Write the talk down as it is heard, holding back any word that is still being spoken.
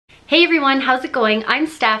Hey everyone, how's it going? I'm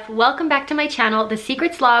Steph. Welcome back to my channel, The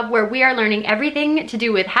Secret Slob, where we are learning everything to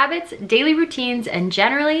do with habits, daily routines, and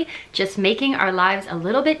generally just making our lives a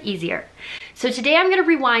little bit easier. So today I'm going to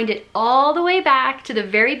rewind it all the way back to the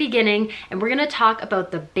very beginning, and we're going to talk about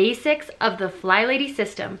the basics of the FlyLady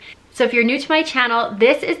system. So if you're new to my channel,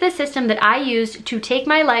 this is the system that I used to take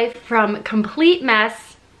my life from complete mess,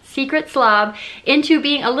 secret slob, into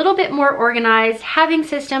being a little bit more organized, having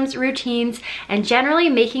systems, routines, and generally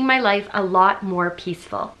making my life a lot more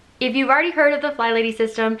peaceful. If you've already heard of the FlyLady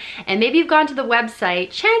system and maybe you've gone to the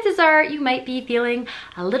website, chances are you might be feeling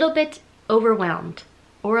a little bit overwhelmed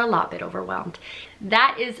or a lot bit overwhelmed.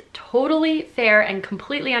 That is totally fair and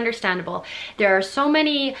completely understandable. There are so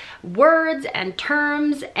many words and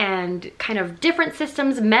terms and kind of different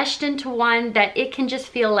systems meshed into one that it can just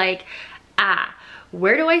feel like,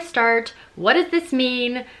 where do I start? What does this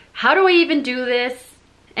mean? How do I even do this?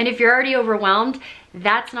 And if you're already overwhelmed,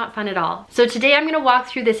 that's not fun at all. So today I'm going to walk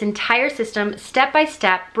through this entire system step by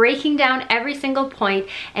step, breaking down every single point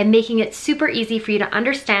and making it super easy for you to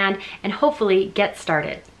understand and hopefully get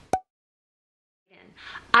started.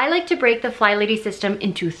 I like to break the FlyLady system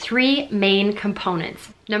into three main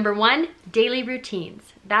components. Number one, daily routines.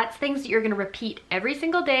 That's things that you're going to repeat every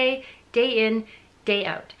single day, day in, day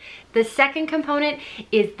out. The second component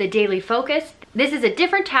is the daily focus. This is a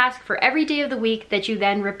different task for every day of the week that you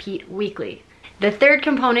then repeat weekly. The third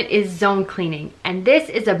component is zone cleaning, and this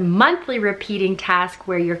is a monthly repeating task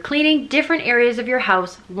where you're cleaning different areas of your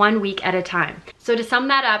house 1 week at a time. So to sum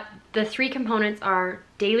that up, the three components are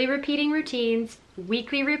daily repeating routines,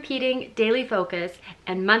 weekly repeating daily focus,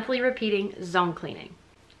 and monthly repeating zone cleaning.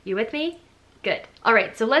 You with me? Good. All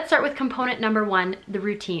right, so let's start with component number one, the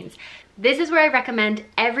routines. This is where I recommend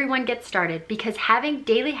everyone get started because having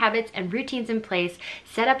daily habits and routines in place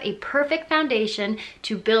set up a perfect foundation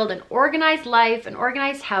to build an organized life, an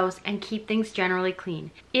organized house, and keep things generally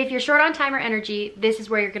clean. If you're short on time or energy, this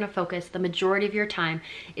is where you're going to focus the majority of your time.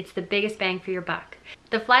 It's the biggest bang for your buck.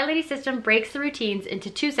 The FlyLady system breaks the routines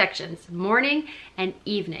into two sections, morning and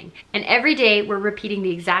evening. And every day we're repeating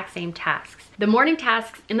the exact same tasks. The morning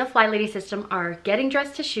tasks in the FlyLady system are getting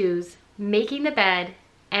dressed to shoes, making the bed,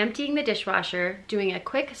 emptying the dishwasher, doing a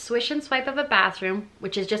quick swish and swipe of a bathroom,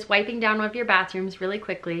 which is just wiping down one of your bathrooms really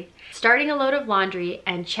quickly, starting a load of laundry,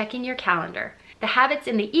 and checking your calendar. The habits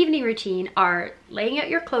in the evening routine are laying out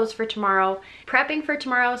your clothes for tomorrow, prepping for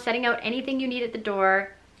tomorrow, setting out anything you need at the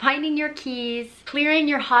door, finding your keys, clearing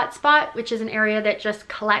your hotspot, which is an area that just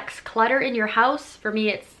collects clutter in your house. For me,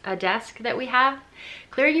 it's a desk that we have.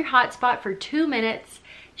 Clearing your hotspot for 2 minutes,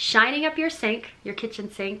 shining up your sink, your kitchen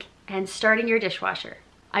sink, and starting your dishwasher.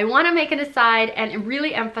 I want to make an aside and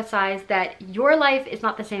really emphasize that your life is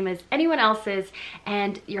not the same as anyone else's,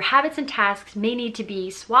 and your habits and tasks may need to be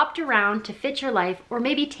swapped around to fit your life, or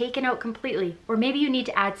maybe taken out completely, or maybe you need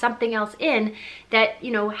to add something else in that,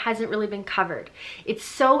 hasn't really been covered. It's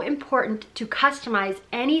so important to customize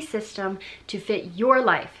any system to fit your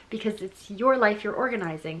life because it's your life you're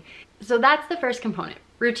organizing. So that's the first component,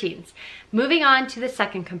 routines. Moving on to the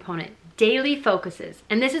second component, daily focuses.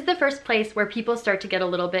 And this is the first place where people start to get a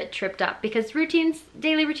little bit tripped up because routines,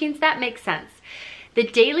 daily routines, that makes sense. The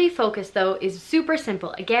daily focus though is super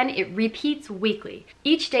simple. Again, it repeats weekly.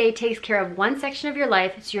 Each day takes care of one section of your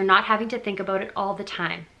life so you're not having to think about it all the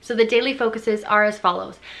time. So the daily focuses are as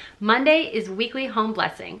follows. Monday is weekly home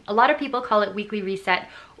blessing. A lot of people call it weekly reset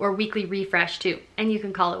or weekly refresh too, and you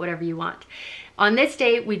can call it whatever you want. On this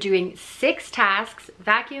day, we're doing 6 tasks: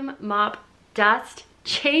 vacuum, mop, dust,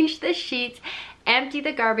 change the sheets, empty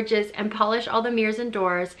the garbages, and polish all the mirrors and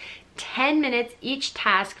doors. 10 minutes each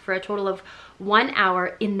task for a total of 1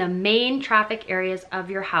 hour in the main traffic areas of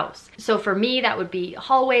your house. So for me, that would be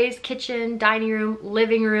hallways, kitchen, dining room,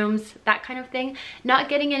 living rooms, that kind of thing. Not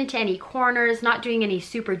getting into any corners, not doing any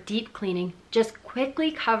super deep cleaning, just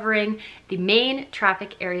quickly covering the main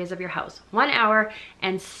traffic areas of your house. 1 hour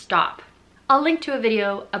and stop. I'll link to a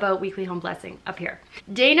video about weekly home blessing up here.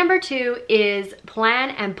 Day number 2 is plan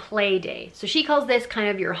and play day. So she calls this kind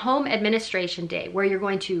of your home administration day, where you're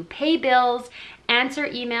going to pay bills, answer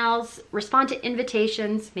emails, respond to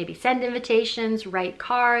invitations, maybe send invitations, write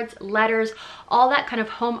cards, letters, all that kind of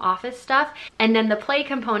home office stuff. And then the play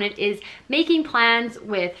component is making plans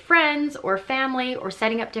with friends or family or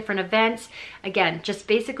setting up different events. Again, just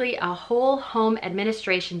basically a whole home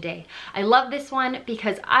administration day. I love this one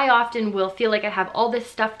because I often will feel like I have all this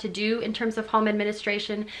stuff to do in terms of home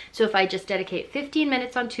administration. So if I just dedicate 15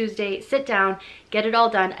 minutes on Tuesday, sit down, get it all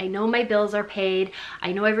done, I know my bills are paid,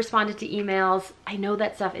 I know I've responded to emails, I know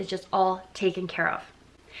that stuff is just all taken care of.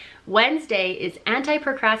 Wednesday is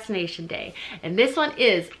Anti-Procrastination Day, and this one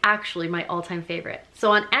is actually my all-time favorite.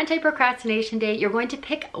 So on Anti-Procrastination Day, you're going to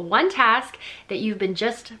pick one task that you've been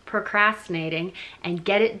just procrastinating and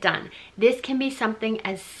get it done. This can be something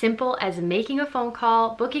as simple as making a phone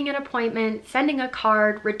call, booking an appointment, sending a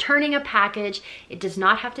card, returning a package. It does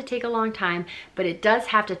not have to take a long time, but it does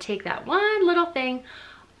have to take that one little thing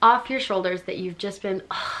off your shoulders that you've just been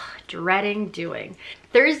dreading doing.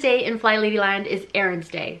 Thursday in FlyLady Land is Errands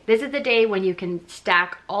Day. This is the day when you can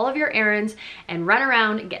stack all of your errands and run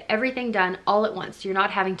around and get everything done all at once. You're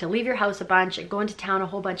not having to leave your house a bunch and go into town a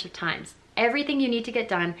whole bunch of times. Everything you need to get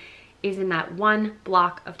done is in that one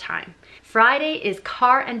block of time. Friday is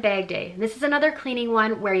Car and Bag Day. This is another cleaning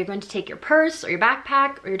one where you're going to take your purse or your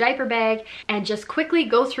backpack or your diaper bag and just quickly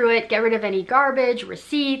go through it, get rid of any garbage,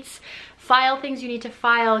 receipts, file things you need to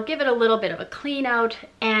file, give it a little bit of a clean out,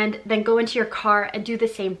 and then go into your car and do the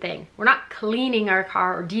same thing. We're not cleaning our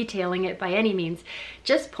car or detailing it by any means,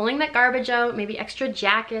 just pulling that garbage out, maybe extra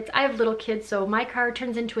jackets. I have little kids, so my car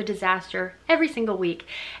turns into a disaster every single week.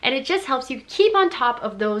 And it just helps you keep on top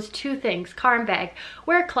of those two things, car and bag,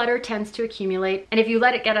 where clutter tends to accumulate. And if you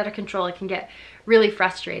let it get out of control, it can get really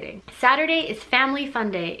frustrating. Saturday is Family Fun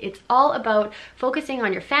Day. It's all about focusing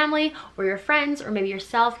on your family or your friends or maybe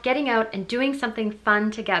yourself, getting out and doing something fun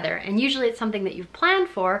together. And usually it's something that you've planned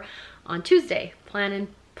for on Tuesday, plan and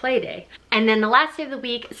play day. And then the last day of the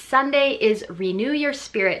week, Sunday, is Renew Your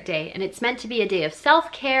Spirit Day. And it's meant to be a day of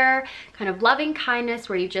self-care, kind of loving kindness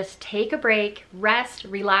where you just take a break, rest,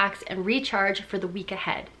 relax, and recharge for the week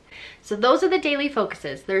ahead. So those are the daily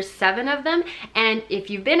focuses. There's 7 of them, and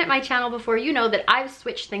if you've been at my channel before, you know that I've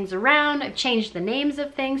switched things around. I've changed the names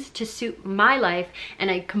of things to suit my life,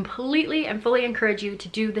 and I completely and fully encourage you to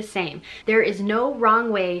do the same. There is no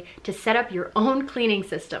wrong way to set up your own cleaning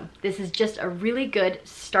system. This is just a really good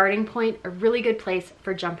starting point, a really good place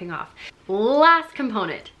for jumping off. Last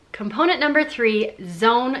component. Component number 3,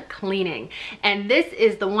 zone cleaning. And this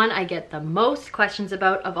is the one I get the most questions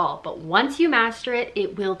about of all. But once you master it,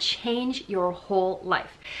 it will change your whole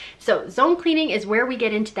life. So zone cleaning is where we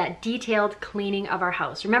get into that detailed cleaning of our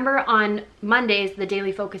house. Remember on Mondays, the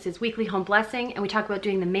daily focus is weekly home blessing, and we talk about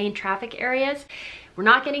doing the main traffic areas. We're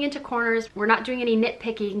not getting into corners. We're not doing any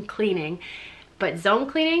nitpicking cleaning, but zone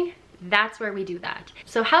cleaning, that's where we do that.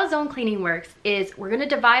 So how zone cleaning works is we're gonna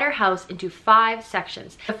divide our house into 5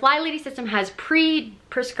 sections. The FlyLady system has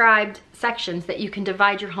pre-prescribed sections that you can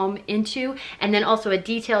divide your home into, and then also a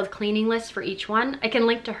detailed cleaning list for each one. I can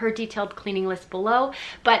link to her detailed cleaning list below,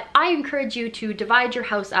 but I encourage you to divide your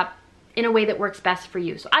house up in a way that works best for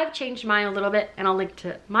you. So I've changed mine a little bit, and I'll link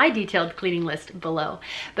to my detailed cleaning list below.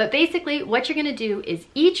 But basically what you're gonna do is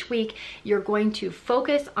each week you're going to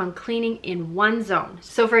focus on cleaning in one zone.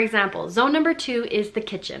 So for example, zone number 2 is the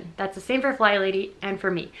kitchen. That's the same for FlyLady and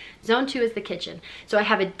for me. Zone 2 is the kitchen. So I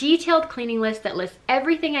have a detailed cleaning list that lists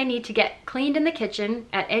everything I need to get cleaned in the kitchen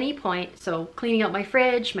at any point. So cleaning out my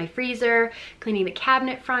fridge, my freezer, cleaning the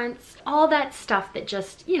cabinet fronts, all that stuff that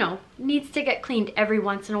just, you know, needs to get cleaned every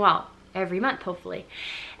once in a while. Every month, hopefully.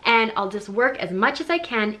 And I'll just work as much as I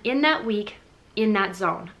can in that week in that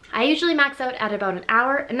zone. I usually max out at about an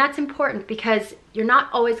hour, and that's important because you're not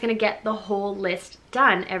always going to get the whole list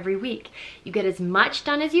done every week. You get as much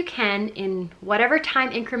done as you can in whatever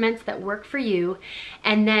time increments that work for you,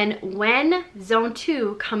 and then when zone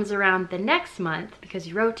 2 comes around the next month, because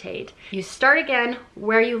you rotate, you start again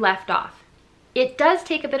where you left off. It does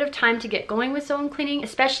take a bit of time to get going with zone cleaning,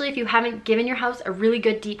 especially if you haven't given your house a really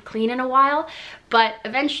good deep clean in a while, but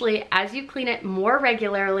eventually as you clean it more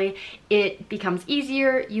regularly, it becomes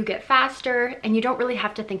easier, you get faster, and you don't really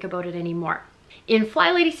have to think about it anymore. In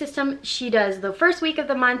FlyLady system, she does the first week of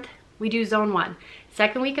the month, we do zone 1.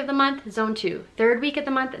 Second week of the month, zone 2. Third week of the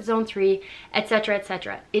month, zone 3, etc.,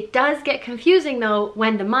 etc. It does get confusing though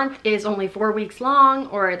when the month is only 4 weeks long,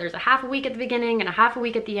 or there's a half a week at the beginning and a half a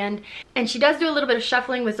week at the end. And she does do a little bit of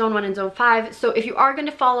shuffling with zone 1 and zone 5. So if you are going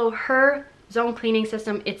to follow her zone cleaning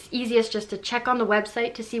system, it's easiest just to check on the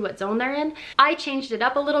website to see what zone they're in. I changed it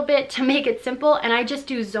up a little bit to make it simple, and I just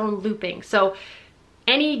do zone looping. So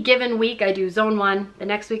any given week I do zone 1, the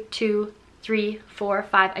next week 2, 3, 4,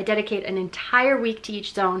 5. I dedicate an entire week to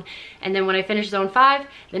each zone, and then when I finish zone 5,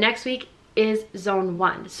 the next week is zone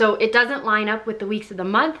 1. So it doesn't line up with the weeks of the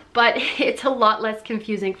month, but it's a lot less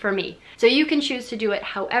confusing for me. So you can choose to do it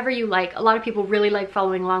however you like. A lot of people really like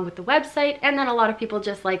following along with the website, and then a lot of people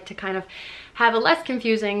just like to kind of have a less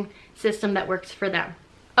confusing system that works for them.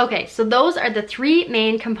 Okay, so those are the 3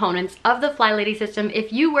 main components of the FlyLady system.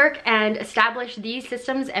 If you work and establish these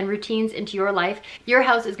systems and routines into your life, your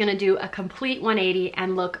house is going to do a complete 180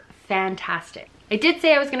 and look fantastic. I did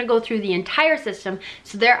say I was going to go through the entire system,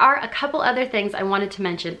 so there are a couple other things I wanted to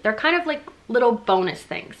mention. They're kind of like little bonus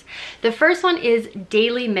things. The first one is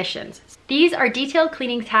daily missions. These are detailed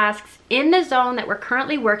cleaning tasks in the zone that we're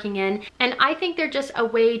currently working in, and I think they're just a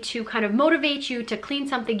way to kind of motivate you to clean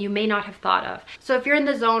something you may not have thought of. So if you're in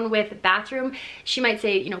the zone with bathroom, she might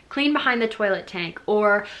say, you know, clean behind the toilet tank,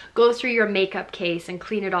 or go through your makeup case and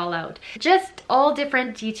clean it all out. Just all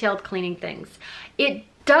different detailed cleaning things. It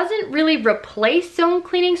doesn't really replace zone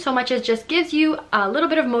cleaning so much as just gives you a little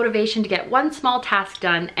bit of motivation to get one small task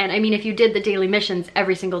done. And I mean, if you did the daily missions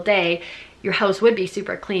every single day, your house would be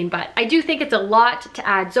super clean. But I do think it's a lot to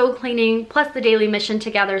add zone cleaning plus the daily mission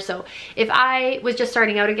together. So if I was just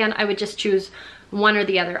starting out again, I would just choose one or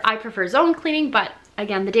the other. I prefer zone cleaning, but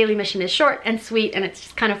again, the daily mission is short and sweet, and it's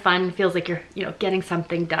just kind of fun. It feels like you're, you know, getting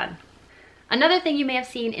something done. Another thing you may have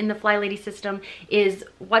seen in the FlyLady system is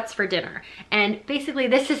what's for dinner. And basically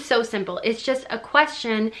this is so simple. It's just a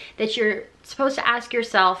question that you're supposed to ask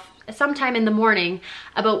yourself sometime in the morning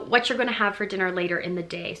about what you're gonna have for dinner later in the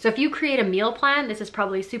day. So if you create a meal plan, this is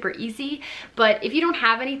probably super easy, but if you don't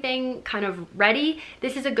have anything kind of ready,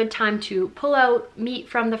 this is a good time to pull out meat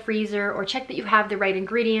from the freezer or check that you have the right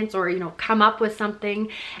ingredients, or, you know, come up with something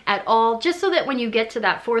at all, just so that when you get to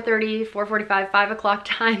that 4:30, 4:45, 5 o'clock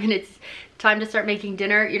time and it's time to start making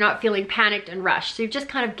dinner, you're not feeling panicked and rushed. So you've just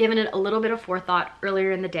kind of given it a little bit of forethought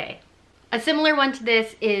earlier in the day. A similar one to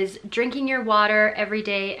this is drinking your water every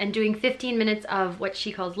day and doing 15 minutes of what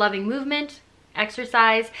she calls loving movement,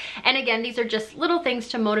 exercise. And again, these are just little things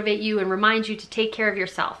to motivate you and remind you to take care of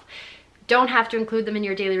yourself. Don't have to include them in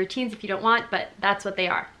your daily routines if you don't want, but that's what they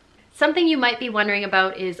are. Something you might be wondering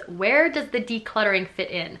about is, where does the decluttering fit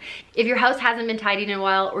in? If your house hasn't been tidied in a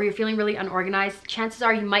while, or you're feeling really unorganized, chances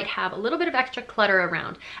are you might have a little bit of extra clutter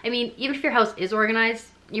around. I mean, even if your house is organized,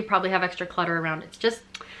 you probably have extra clutter around. It's just,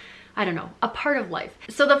 I don't know, a part of life.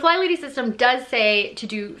 So the FlyLady system does say to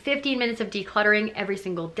do 15 minutes of decluttering every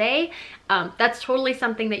single day. That's totally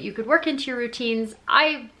something that you could work into your routines.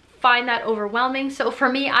 I find that overwhelming. So for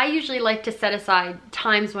me, I usually like to set aside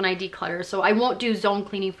times when I declutter. So I won't do zone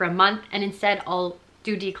cleaning for a month, and instead I'll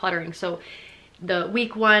do decluttering. So the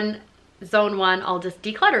week one, zone one, I'll just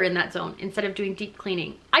declutter in that zone instead of doing deep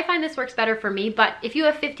cleaning. I find this works better for me, but if you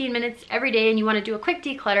have 15 minutes every day and you want to do a quick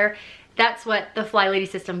declutter, that's what the FlyLady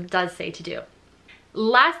system does say to do.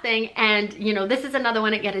 Last thing, and you know, this is another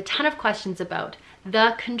one I get a ton of questions about,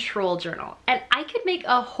 the control journal. And I could make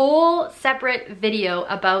a whole separate video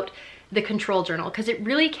about the control journal because it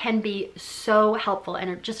really can be so helpful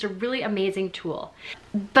and just a really amazing tool.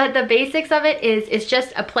 But the basics of it is it's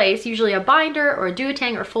just a place, usually a binder or a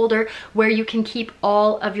duotang or folder, where you can keep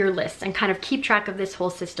all of your lists and kind of keep track of this whole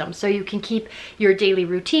system. So you can keep your daily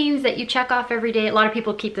routines that you check off every day. A lot of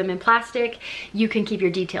people keep them in plastic. You can keep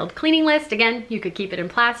your detailed cleaning list. Again, you could keep it in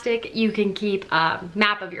plastic. You can keep a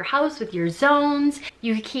map of your house with your zones.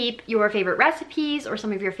 You keep your favorite recipes or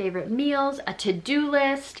some of your favorite meals, a to-do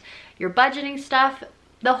list, your budgeting stuff.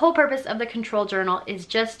 The whole purpose of the control journal is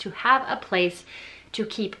just to have a place to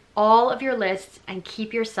keep all of your lists and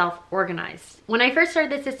keep yourself organized. When I first started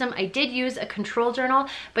this system, I did use a control journal,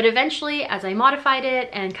 but eventually as I modified it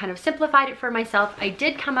and kind of simplified it for myself, I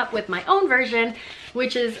did come up with my own version,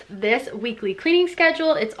 which is this weekly cleaning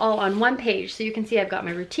schedule. It's all on one page. So you can see I've got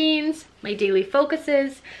my routines, my daily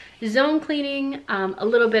focuses, zone cleaning, a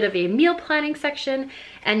little bit of a meal planning section,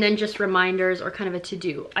 and then just reminders or kind of a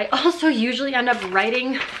to-do. I also usually end up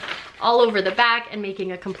writing all over the back and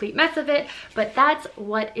making a complete mess of it, but that's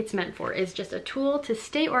what it's meant for, is just a tool to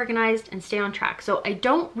stay organized and stay on track. So I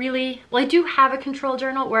don't really, well, I do have a control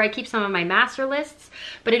journal where I keep some of my master lists,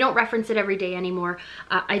 but I don't reference it every day anymore.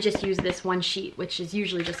 I just use this one sheet, which is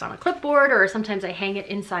usually just on a clipboard, or sometimes I hang it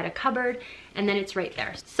inside a cupboard, and then it's right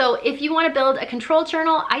there. So if you want to build a control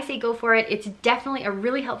journal, I say go for it. It's definitely a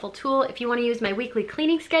really helpful tool. If you want to use my weekly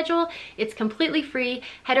cleaning schedule, it's completely free.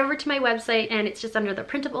 Head over to my website and it's just under the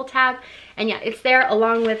printable tab. And yeah, it's there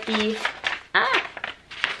along with the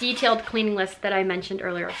detailed cleaning list that I mentioned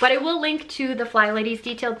earlier. But I will link to the FlyLady's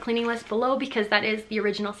detailed cleaning list below because that is the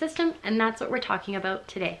original system and that's what we're talking about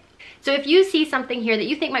today. So if you see something here that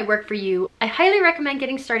you think might work for you, I highly recommend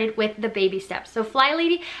getting started with the baby steps. So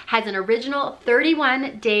FlyLady has an original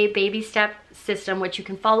 31-day baby step system, which you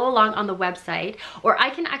can follow along on the website, or I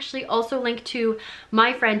can actually also link to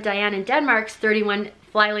my friend Diane in Denmark's 31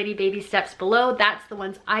 FlyLady baby steps below. That's the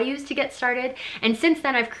ones I use to get started. And since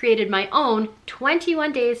then I've created my own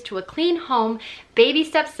 21 days to a clean home baby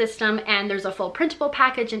step system, and there's a full printable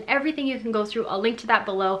package and everything you can go through. I'll link to that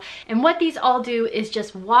below. And what these all do is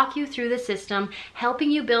just walk you through the system,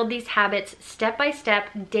 helping you build these habits step by step,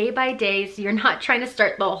 day by day, so you're not trying to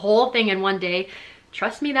start the whole thing in one day.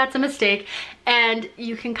 Trust me, that's a mistake. And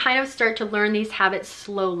you can kind of start to learn these habits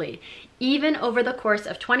slowly. Even over the course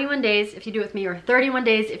of 21 days, if you do it with me, or 31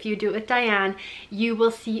 days, if you do it with Diane, you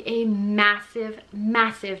will see a massive,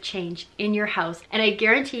 massive change in your house. And I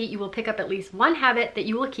guarantee you will pick up at least one habit that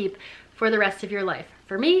you will keep for the rest of your life.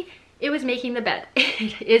 For me, it was making the bed.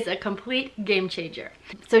 It is a complete game changer.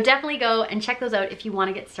 So definitely go and check those out if you want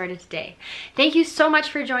to get started today. Thank you so much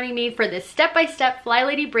for joining me for this step-by-step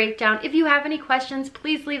FlyLady breakdown. If you have any questions,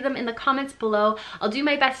 please leave them in the comments below. I'll do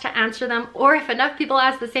my best to answer them, or if enough people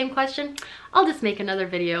ask the same question, I'll just make another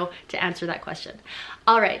video to answer that question.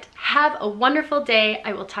 All right, have a wonderful day.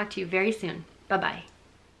 I will talk to you very soon. Bye-bye.